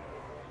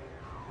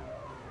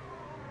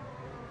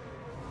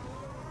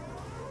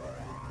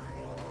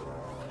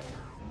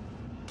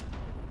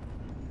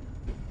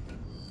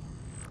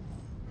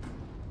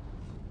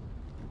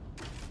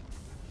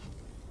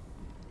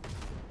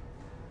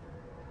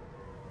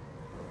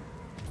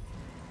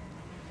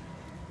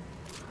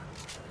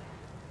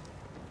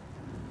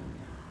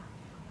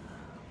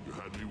 You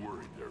had me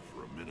worried there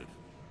for a minute.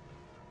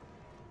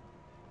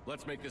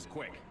 Let's make this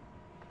quick.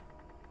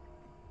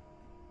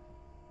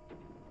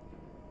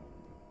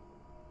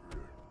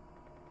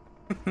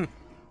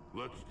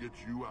 Let's get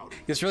you out.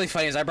 What's really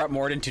funny is I brought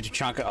Mord into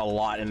Tuchanka a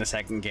lot in the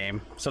second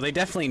game, so they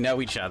definitely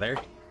know each other.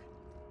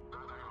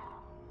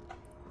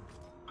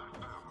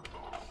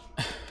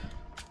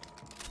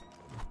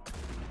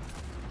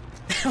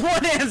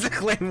 One hand's a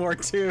claymore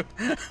too.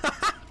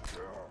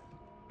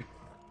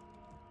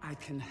 I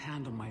can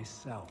handle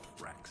myself,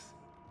 Rex.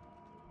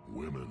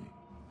 Women.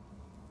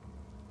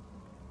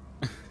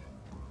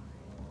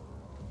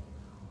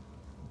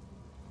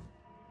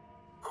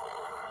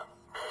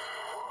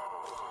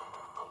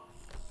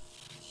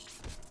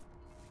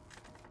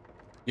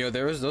 Yo,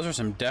 those are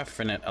some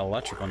definite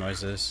electrical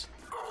noises.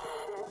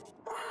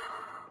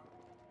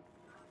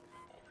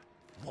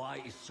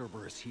 Why is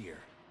Cerberus here?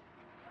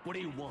 What do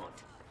you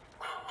want?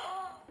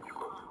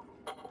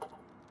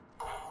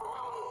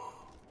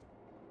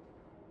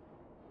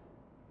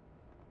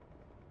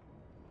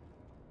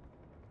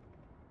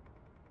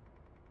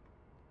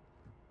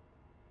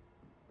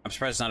 I'm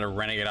surprised it's not a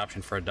renegade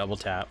option for a double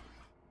tap.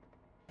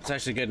 It's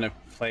actually good enough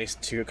place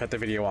to cut the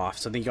video off.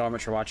 So thank you all very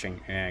much for watching,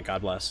 and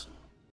God bless.